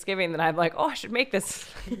on Thanksgiving that I'm like, oh, I should make this.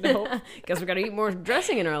 Nope. Guess we got to eat more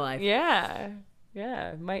dressing in our life. Yeah.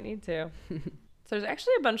 Yeah, might need to. So there's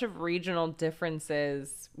actually a bunch of regional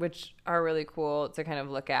differences, which are really cool to kind of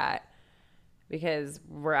look at because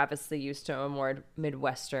we're obviously used to a more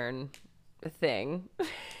Midwestern thing.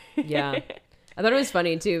 Yeah. I thought it was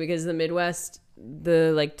funny too because the Midwest,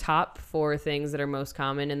 the like top 4 things that are most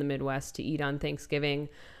common in the Midwest to eat on Thanksgiving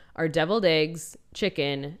are deviled eggs,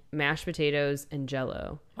 chicken, mashed potatoes, and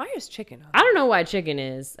Jello. Why is chicken on? I don't know why chicken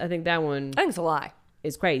is. I think that one I think it's a lie.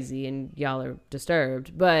 is crazy and y'all are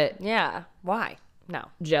disturbed. But Yeah. Why? No.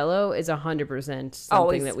 Jello is 100% something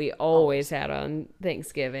Always. that we always had on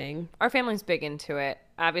Thanksgiving. Our family's big into it.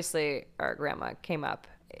 Obviously, our grandma came up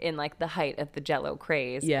in like the height of the Jello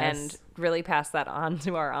craze Yes. and really passed that on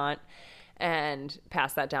to our aunt and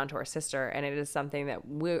passed that down to our sister. And it is something that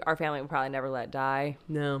our family will probably never let die.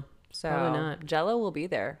 No. So Probably not. Jello will be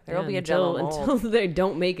there. There will Yeah, be a Jello until mold. they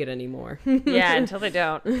don't make it anymore. Yeah, until they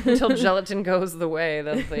don't. Until gelatin goes the way.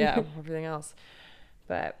 That's everything else.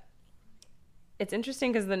 But it's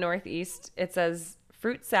interesting because the Northeast, it says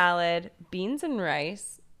fruit salad, beans and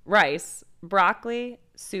rice, broccoli,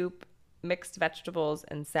 soup, mixed vegetables,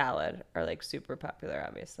 and salad are like super popular,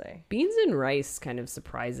 obviously. Beans and rice kind of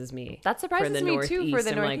surprises me. That surprises me too for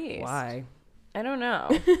the I'm like, Northeast. why? I don't know.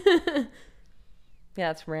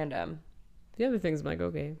 Yeah, it's random. The other things I'm like,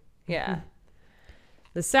 okay. Yeah.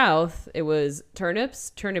 The South, it was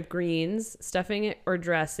turnips, turnip greens, stuffing it or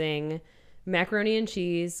dressing, macaroni and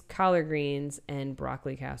cheese, collard greens, and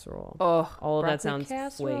broccoli casserole. Oh, all of that broccoli sounds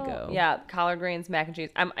casserole. fuego. Yeah, collard greens, mac and cheese.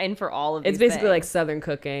 I'm in for all of these It's basically like things. Southern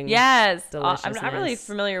cooking. Yes. I'm Deliciousness. not really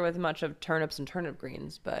familiar with much of turnips and turnip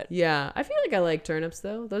greens, but Yeah, I feel like I like turnips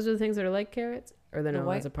though. Those are the things that are like carrots, or they're no,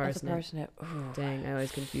 that's a parsnip. That's a parsnip. Ooh. Dang, I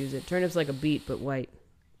always confuse it. Turnip's like a beet but white,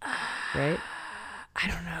 right? I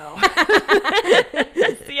don't know.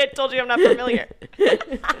 See, I told you I'm not familiar.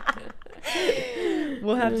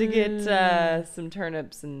 We'll have to get some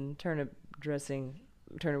turnips and turnip dressing,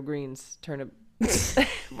 turnip greens, turnip.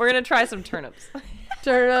 We're gonna try some turnips.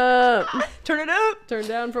 Turn up. Turn it up. Turn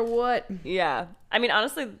down for what? Yeah. I mean,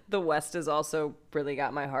 honestly, the West has also really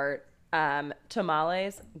got my heart.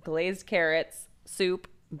 Tamales, glazed carrots, soup,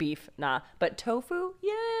 beef, nah. But tofu,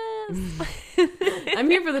 yes. I'm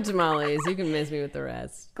here for the tamales. You can miss me with the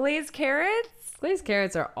rest. Glazed carrots? Glazed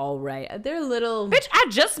carrots are all right. They're little... Bitch, I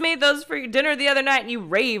just made those for dinner the other night and you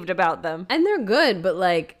raved about them. And they're good, but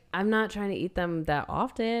like, I'm not trying to eat them that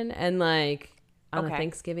often. And like, on a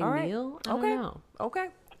Thanksgiving meal, I don't know. Okay.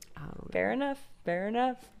 I don't know. Fair enough. Fair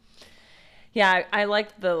enough. Yeah, I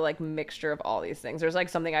like the like mixture of all these things. There's like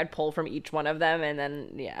something I'd pull from each one of them, and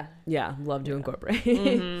then yeah, love to incorporate.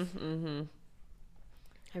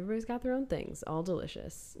 Everybody's got their own things, all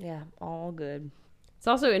delicious. Yeah, all good. It's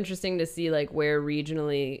also interesting to see like where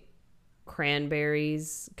regionally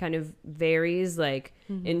cranberries kind of varies. Like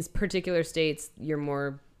in particular states, you're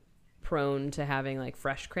more prone to having like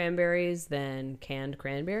fresh cranberries than canned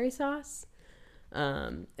cranberry sauce.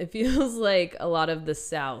 It feels like a lot of the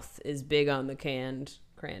South is big on the canned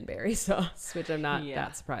cranberry sauce, which I'm not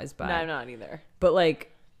that surprised by. No, I'm not either. But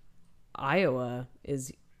like Iowa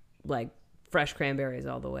is like fresh cranberries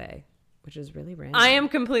all the way, which is really random. I am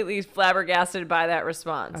completely flabbergasted by that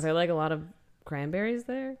response. Are there like a lot of cranberries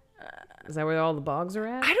there? Is that where all the bogs are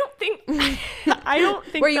at? I don't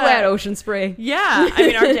think Where you at, Ocean Spray? Yeah. I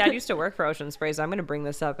mean, our dad used to work for Ocean Spray, so I'm going to bring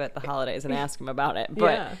this up at the holidays and ask him about it.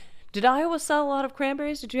 But did Iowa sell a lot of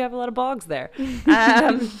cranberries? Did you have a lot of bogs there?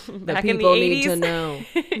 Back in the 80s? Need to know.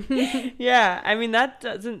 Yeah. I mean, that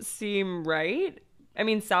doesn't seem right. I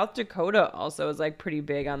mean, South Dakota also is like pretty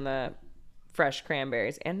big on the fresh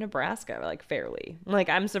cranberries, and Nebraska, like fairly. Like,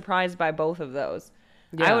 I'm surprised by both of those.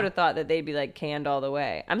 I would have thought that they'd be like canned all the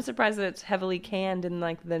way. I'm surprised that it's heavily canned in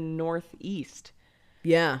like the Northeast.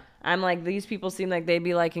 Yeah. I'm like, these people seem like they'd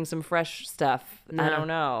be liking some fresh stuff. No. I don't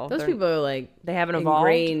know. Those people are like, they haven't evolved.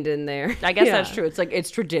 Ingrained in there. I guess that's true. It's like,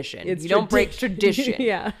 it's tradition. You don't break tradition.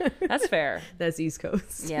 Yeah. That's fair. That's East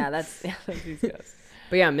Coast. Yeah, that's East Coast.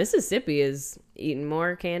 But yeah, Mississippi is eating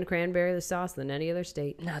more canned cranberry sauce than any other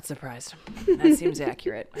state. Not surprised. That seems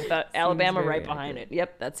accurate. I thought Alabama right behind it.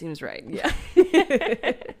 Yep, that seems right. Yeah.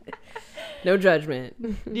 No judgment.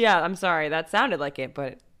 Yeah, I'm sorry. That sounded like it,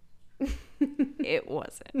 but it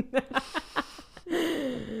wasn't.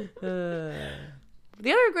 The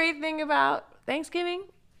other great thing about Thanksgiving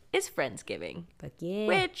is Friendsgiving. But yeah.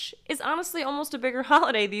 Which is honestly almost a bigger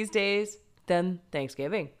holiday these days than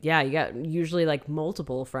Thanksgiving. Yeah, you got usually like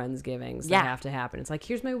multiple Friendsgivings that have to happen. It's like,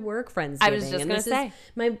 here's my work Friendsgiving. I was just going to say.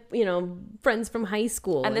 My, friends from high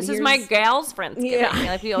school. And this is my gals Friendsgiving. Yeah.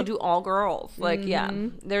 Like, we all do all girls. Like, yeah.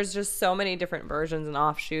 There's just so many different versions and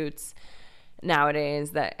offshoots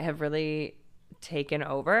nowadays that have really taken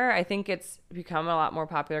over. I think it's become a lot more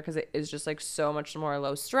popular because it is just like so much more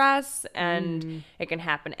low stress, and it can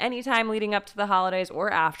happen anytime leading up to the holidays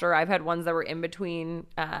or after. I've had ones that were in between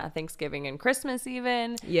Thanksgiving and Christmas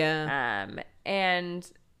even. Yeah.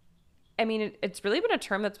 And I mean, it's really been a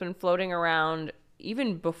term that's been floating around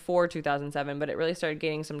even before 2007, but it really started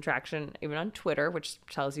gaining some traction even on Twitter, which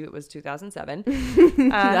tells you it was 2007.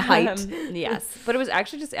 The height. Yes. But it was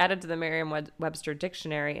actually just added to the Merriam-Webster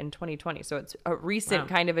dictionary in 2020. So it's a recent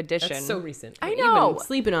kind of addition. That's so recent. I know. Even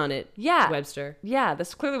sleeping on it. Yeah. Webster. Yeah.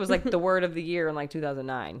 This clearly was like the word of the year in like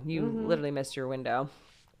 2009. You literally missed your window.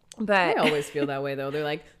 But I always feel that way though. They're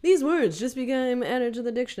like, these words just became added to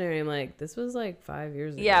the dictionary. I'm like, this was like 5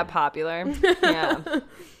 years ago. Yeah, popular. Yeah.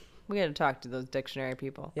 We got to talk to those dictionary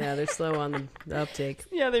people. Yeah, they're slow on the uptake.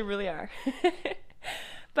 Yeah, they really are.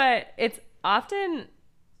 But it's often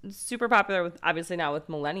super popular with, obviously now with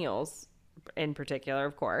millennials in particular,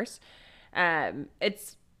 of course.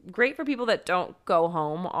 It's great for people that don't go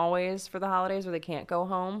home always for the holidays, or they can't go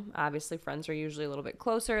home. Obviously, friends are usually a little bit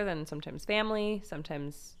closer than sometimes family,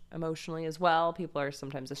 sometimes emotionally as well. People are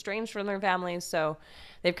sometimes estranged from their families. So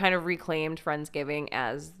they've kind of reclaimed Friendsgiving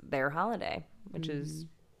as their holiday, which is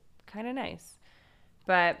kind of nice.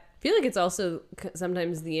 But I feel like it's also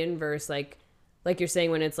sometimes the inverse. Like, like you're saying,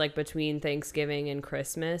 when it's like between Thanksgiving and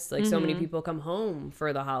Christmas, like so many people come home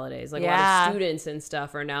for the holidays. Like a lot of students and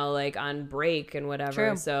stuff are now like on break and whatever.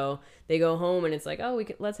 True. So they go home and it's like, oh,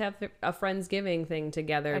 let's have a Friendsgiving thing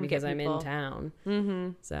together And because get I'm in people.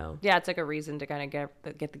 town. So Yeah, it's like a reason to kind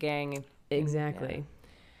of get the gang. exactly.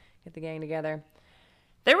 Get the gang together.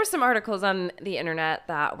 There were some articles on the internet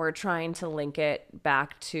that were trying to link it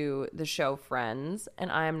back to the show Friends,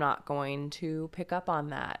 and I am not going to pick up on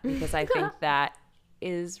that because I think that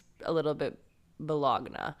is a little bit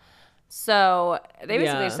Bologna. So they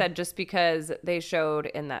basically said just because they showed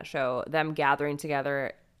in that show them gathering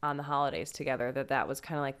together on the holidays together, that was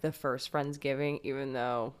kind of like the first Friendsgiving, even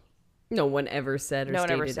though No one ever said or no one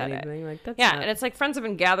stated ever said anything. it. Like that's yeah, not and it's like friends have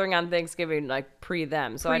been gathering on Thanksgiving like pre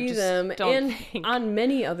them, so I just them don't and think. on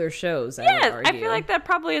many other shows. I Yes, would I argue. feel like that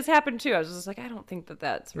probably has happened too. I was just like, I don't think that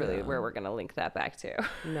that's really where we're gonna link that back to.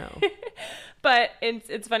 No. But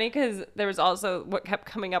it's funny because there was also what kept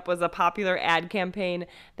coming up was a popular ad campaign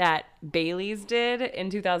that Bailey's did in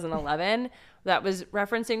 2011 that was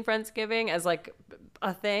referencing Friendsgiving as like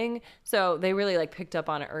a thing. So they really like picked up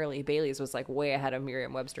on it early. Bailey's was like way ahead of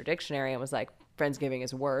Merriam-Webster dictionary and was like, Friendsgiving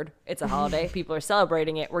is a word. It's a holiday. People are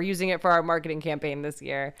celebrating it. We're using it for our marketing campaign this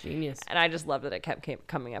year. Genius. And I just love that it kept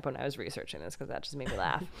coming up when I was researching this because that just made me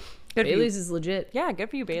laugh. Good Bailey's is legit. Yeah, good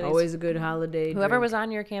for you, Bailey's. Always a good holiday. Whoever drink. was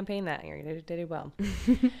on your campaign that year, you did well.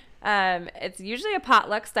 It's usually a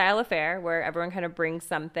potluck style affair where everyone kind of brings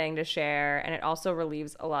something to share, and it also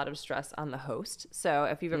relieves a lot of stress on the host. So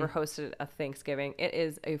if you've ever hosted a Thanksgiving, it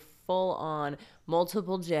is a full-on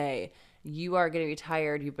multiple J. You are going to be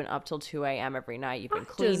tired. You've been up till 2 a.m. every night. You've been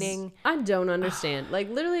cleaning. I don't understand. Like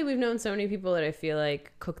literally, we've known so many people that I feel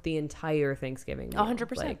like cook the entire Thanksgiving meal.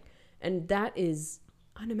 100%. Like, and that is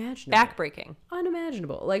unimaginable. Backbreaking.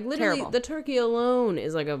 Unimaginable. Like literally, Terrible. the turkey alone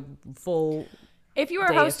is like a full. If you are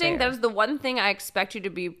day hosting, affair. that is the one thing I expect you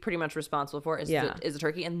to be pretty much responsible for is the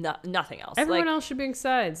turkey and nothing else. Everyone Like, else should bring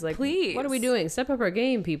sides. Like, please. what are we doing? Step up our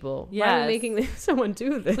game, people. Why are Yes. we making someone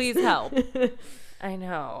do this? Please help. I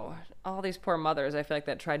know. All these poor mothers, I feel like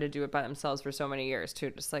that tried to do it by themselves for so many years too.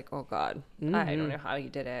 Just like, oh God, I don't know how you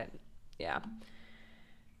did it. Yeah.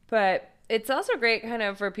 But it's also great kind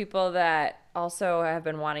of for people that also have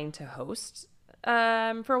been wanting to host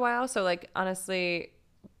for a while. So like, honestly,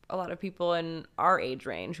 a lot of people in our age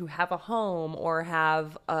range who have a home or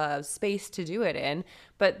have a space to do it in,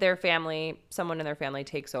 but their family, someone in their family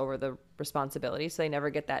takes over the responsibility. So they never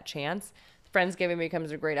get that chance. Friendsgiving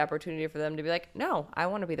becomes a great opportunity for them to be like, no, I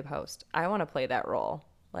want to be the host. I want to play that role.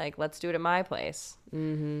 Like, let's do it at my place.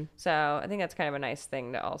 Mm-hmm. So I think that's kind of a nice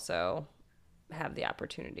thing to also have the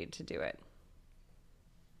opportunity to do it.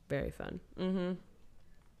 Very fun.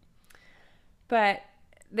 But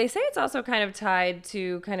they say it's also kind of tied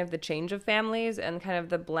to kind of the change of families and kind of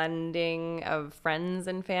the blending of friends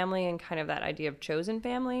and family and kind of that idea of chosen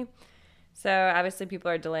family. So obviously people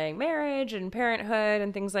are delaying marriage and parenthood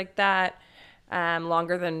and things like that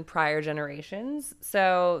longer than prior generations.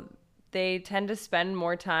 So they tend to spend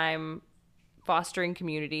more time fostering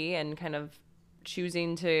community and kind of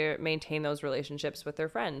choosing to maintain those relationships with their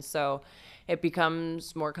friends. So it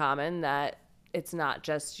becomes more common that it's not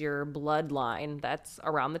just your bloodline that's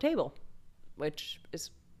around the table, which is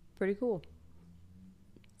pretty cool.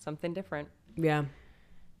 Something different. Yeah.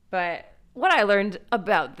 But what I learned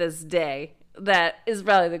about this day that is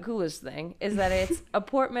probably the coolest thing is that it's a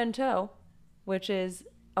portmanteau, which is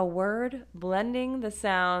a word blending the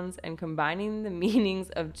sounds and combining the meanings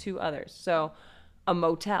of two others. So a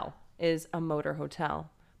motel is a motor hotel.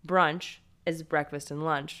 Brunch is breakfast and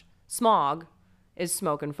lunch. Smog is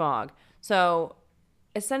smoke and fog. So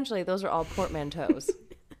essentially those are all portmanteaus,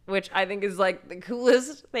 which I think is like the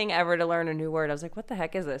coolest thing ever to learn a new word. I was like, what the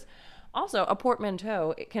heck is this? Also, a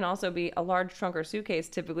portmanteau, it can also be a large trunk or suitcase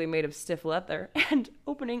typically made of stiff leather and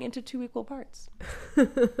opening into two equal parts.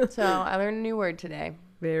 So I learned a new word today.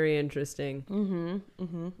 Very interesting.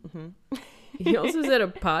 You also said a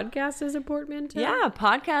podcast is a portmanteau? Yeah,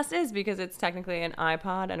 podcast is because it's technically an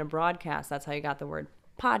iPod and a broadcast. That's how you got the word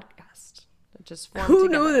podcast. It just formed Who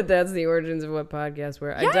together. knew that that's the origins of what podcasts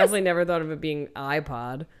were? I Yes. definitely never thought of it being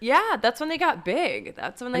iPod. Yeah, that's when they got big.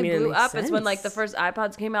 That's when they mean, it blew makes up. It's when like the sense. first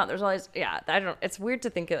iPods came out. There's always I don't. It's weird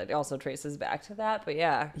to think it also traces back to that, but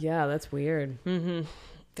yeah, Yeah, that's weird. very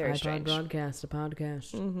iPod strange. broadcast, a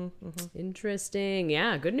podcast. Interesting.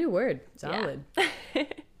 Yeah, good new word. Solid.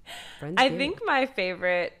 I think my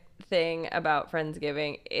favorite thing about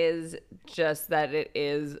Friendsgiving is just that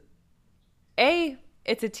it's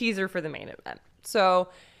a teaser for the main event. So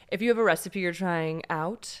if you have a recipe you're trying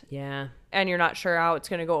out Yeah. and you're not sure how it's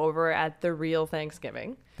going to go over at the real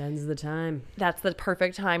Thanksgiving, Then's the time. that's the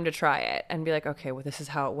perfect time to try it and be like, okay, well, this is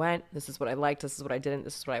how it went. This is what I liked. This is what I didn't.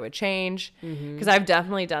 This is what I would change. Because I've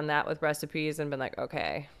definitely done that with recipes and been like,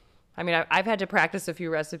 okay. I mean, I've had to practice a few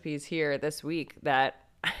recipes here this week that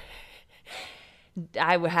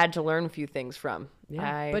I had to learn a few things from.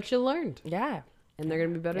 Yeah. But you learned. Yeah. And they're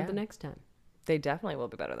going to be better the next time. They definitely will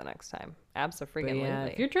be better the next time. Absolutely. Yeah,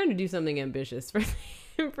 if you're trying to do something ambitious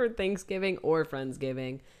for Thanksgiving or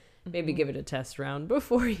Friendsgiving, maybe give it a test round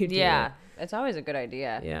before you do it. It's always a good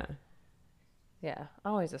idea. Yeah. Yeah,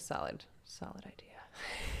 always a solid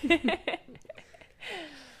idea.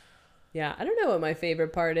 Yeah, I don't know what my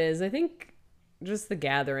favorite part is. I think just the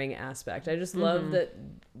gathering aspect. I just love that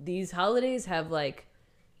these holidays have like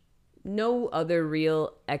no other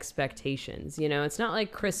real expectations. You know, it's not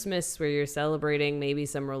like Christmas where you're celebrating maybe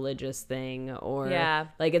some religious thing or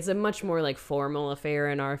like it's a much more like formal affair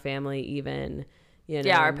in our family even. You know?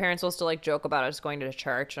 Yeah, our parents will still like joke about us going to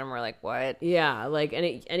church, and we're like, "What?" Yeah, like and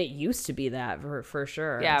it used to be that for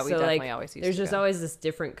sure. Yeah, we definitely always used. There's just always this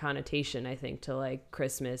different connotation, I think, to like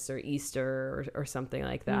Christmas or Easter or something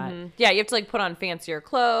like that. Yeah, you have to like put on fancier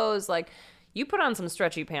clothes. Like you put on some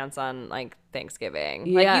stretchy pants on like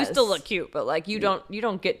Thanksgiving. Like you still look cute, but like you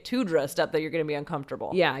don't get too dressed up that you're gonna be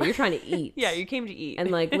uncomfortable. Yeah, you're trying to eat. Yeah, you came to eat.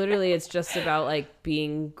 And like literally it's just about like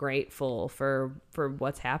being grateful for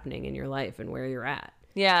what's happening in your life and where you're at.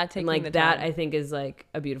 Yeah, taking like the that time. I think is like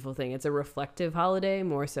a beautiful thing. It's a reflective holiday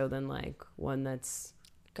more so than like one that's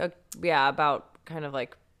about kind of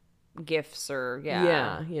like gifts or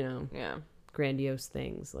you know, grandiose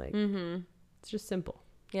things. Like it's just simple.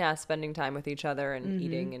 Yeah, spending time with each other and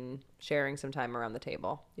eating and sharing some time around the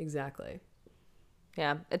table. Exactly.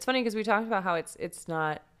 Yeah, it's funny because we talked about how it's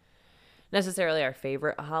not necessarily our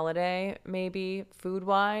favorite holiday, maybe food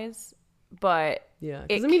wise, but yeah,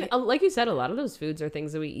 because I mean, like you said, a lot of those foods are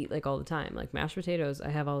things that we eat like all the time. Like mashed potatoes, I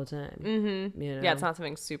have all the time. You know? Yeah, it's not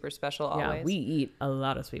something super special always. Yeah, we eat a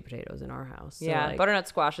lot of sweet potatoes in our house. So yeah, like, butternut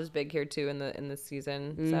squash is big here too in the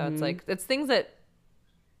season. So it's like it's things that.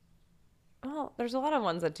 Well, there's a lot of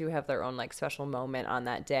ones that do have their own like special moment on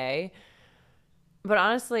that day, but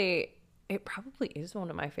honestly, it probably is one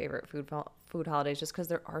of my favorite food holidays just because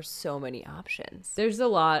there are so many options. There's a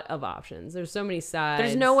lot of options. There's so many sides.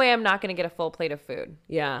 There's no way I'm not going to get a full plate of food.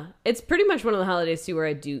 Yeah. It's pretty much one of the holidays, too, where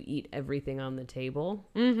I do eat everything on the table.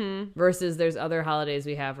 Versus there's other holidays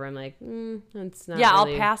we have where I'm like, it's not really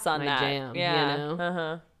I'll pass on my that. jam, Yeah. you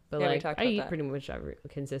know? But like, I eat pretty much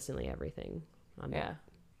consistently everything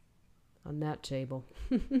on that table.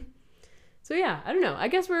 So, yeah, I don't know. I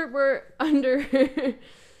guess we're undervaluing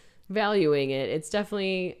it. It's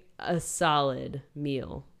definitely a solid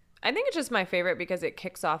meal. I think it's just my favorite because it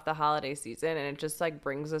kicks off the holiday season and it just like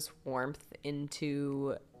brings us warmth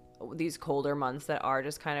into these colder months that are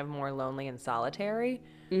just kind of more lonely and solitary.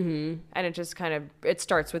 And it just kind of it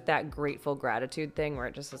starts with that grateful gratitude thing where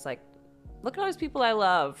it just is like, look at all these people I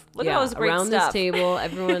love. Look at all this great around stuff. this table,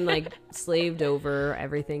 everyone like slaved over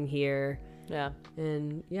everything here. Yeah,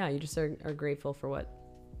 and you just are grateful for what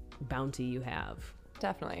bounty you have.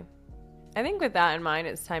 Definitely. I think with that in mind,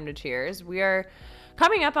 it's time to cheers. We are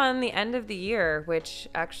coming up on the end of the year, which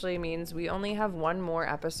actually means we only have one more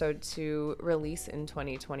episode to release in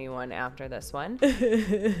 2021 after this one.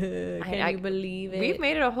 Can you believe it? We've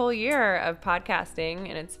made it a whole year of podcasting,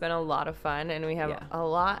 and it's been a lot of fun, and we have a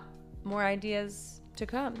lot more ideas to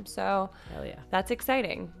come. So hell yeah, that's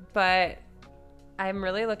exciting. But I'm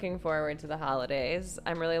really looking forward to the holidays.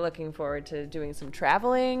 I'm really looking forward to doing some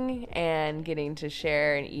traveling and getting to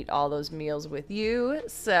share and eat all those meals with you.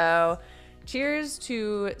 So cheers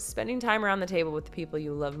to spending time around the table with the people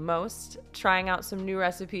you love most, trying out some new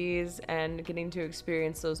recipes and getting to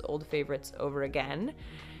experience those old favorites over again,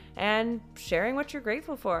 and sharing what you're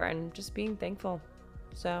grateful for and just being thankful.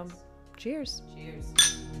 So cheers. Cheers.